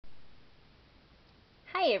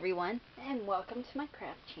Hi everyone, and welcome to my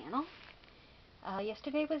craft channel.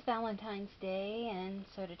 Yesterday was Valentine's Day, and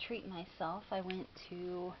so to treat myself, I went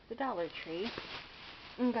to the Dollar Tree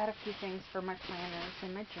and got a few things for my planners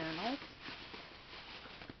and my journals.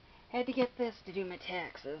 Had to get this to do my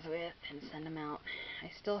taxes with and send them out.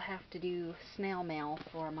 I still have to do snail mail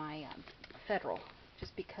for my federal,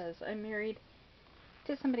 just because I'm married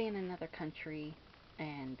to somebody in another country,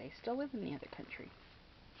 and they still live in the other country.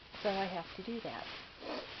 So I have to do that.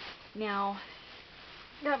 Now,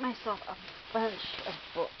 got myself a bunch of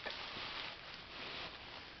books.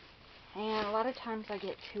 And a lot of times I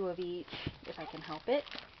get 2 of each if I can help it.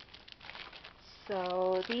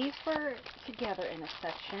 So these were together in a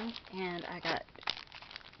section, and I got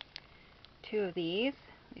 2 of these.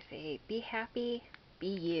 They say, "Be happy, be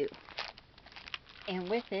you." And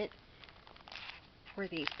with it were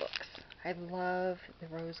these books. I love the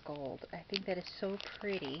rose gold. I think that is so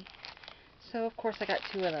pretty. So of course I got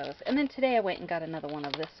 2 of those. And then today I went and got another one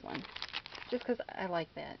of this one. Just because I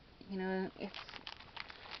like that. You know, it's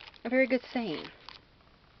a very good saying.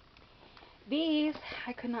 These,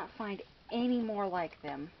 I could not find any more like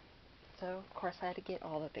them. So of course I had to get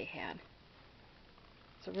all that they had.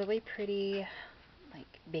 It's a really pretty,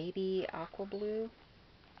 like, baby aqua blue.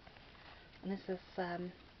 And this is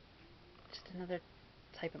just another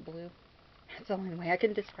type of blue. That's the only way I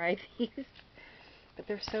can describe these. But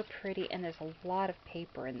they're so pretty, and there's a lot of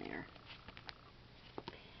paper in there.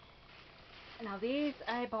 Now these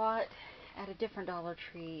I bought at a different Dollar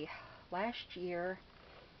Tree last year.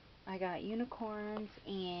 I got unicorns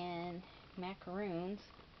and macaroons.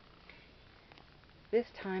 This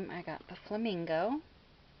time I got the flamingo.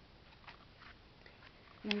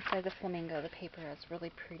 And inside the flamingo, the paper has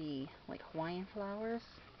really pretty, like, Hawaiian flowers,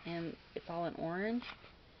 and it's all in orange.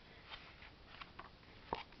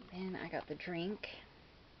 Then I got the drink,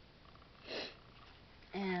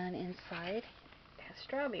 and inside it has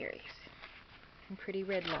strawberries and pretty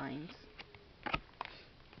red lines.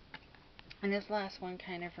 And this last one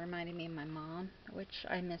kind of reminded me of my mom, which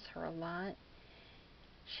I miss her a lot.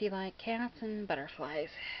 She liked cats and butterflies.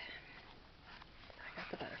 I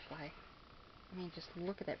got the butterfly. I mean, just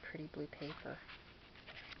look at that pretty blue paper.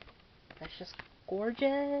 That's just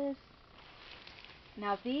gorgeous.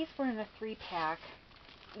 Now these were in a 3-pack.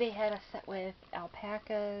 They had a set with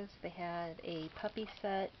alpacas. They had a puppy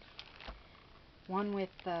set. One with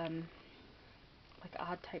like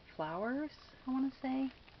odd type flowers, I want to say.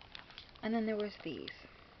 And then there was these.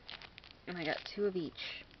 And I got 2 of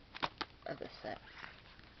each of the set.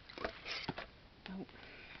 Oh,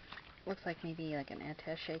 looks like maybe like an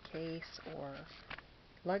attaché case or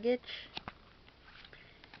luggage.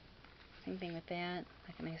 Same thing with that.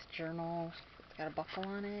 Like a nice journal. It's got a buckle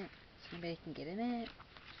on it, so nobody can get in it.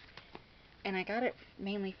 And I got it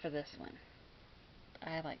mainly for this one.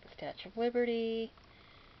 I like the Statue of Liberty.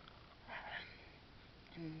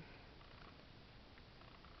 And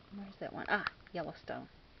where's that one? Ah, Yellowstone.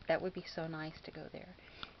 That would be so nice to go there.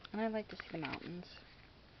 And I like to see the mountains.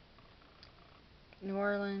 New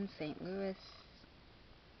Orleans, St. Louis.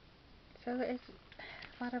 So it's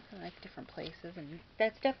a lot of, like, different places, and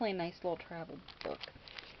that's definitely a nice little travel book.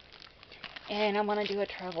 And I want to do a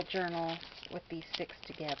travel journal with these 6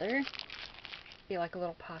 together. Be like a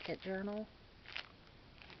little pocket journal.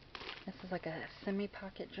 This is like a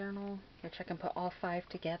semi-pocket journal, which I can put all 5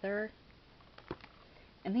 together.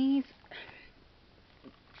 And these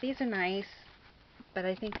are nice, but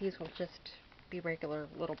I think these will just be regular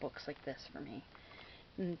little books like this for me.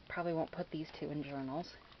 And probably won't put these 2 in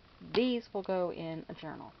journals. These will go in a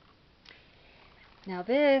journal. Now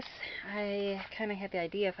this, I kind of had the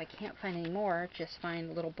idea, if I can't find any more, just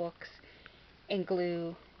find little books and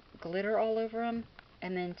glue glitter all over them,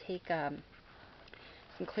 and then take some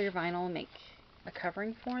clear vinyl and make a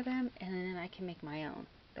covering for them, and then I can make my own.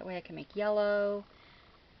 That way I can make yellow,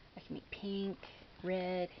 I can make pink,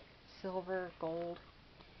 red, silver, gold.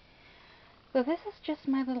 So this is just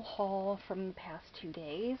my little haul from the past 2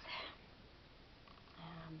 days.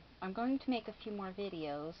 I'm going to make a few more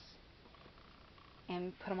videos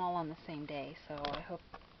and put them all on the same day, so I hope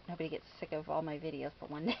nobody gets sick of all my videos for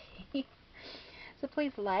one day. So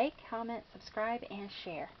please like, comment, subscribe, and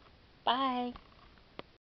share. Bye!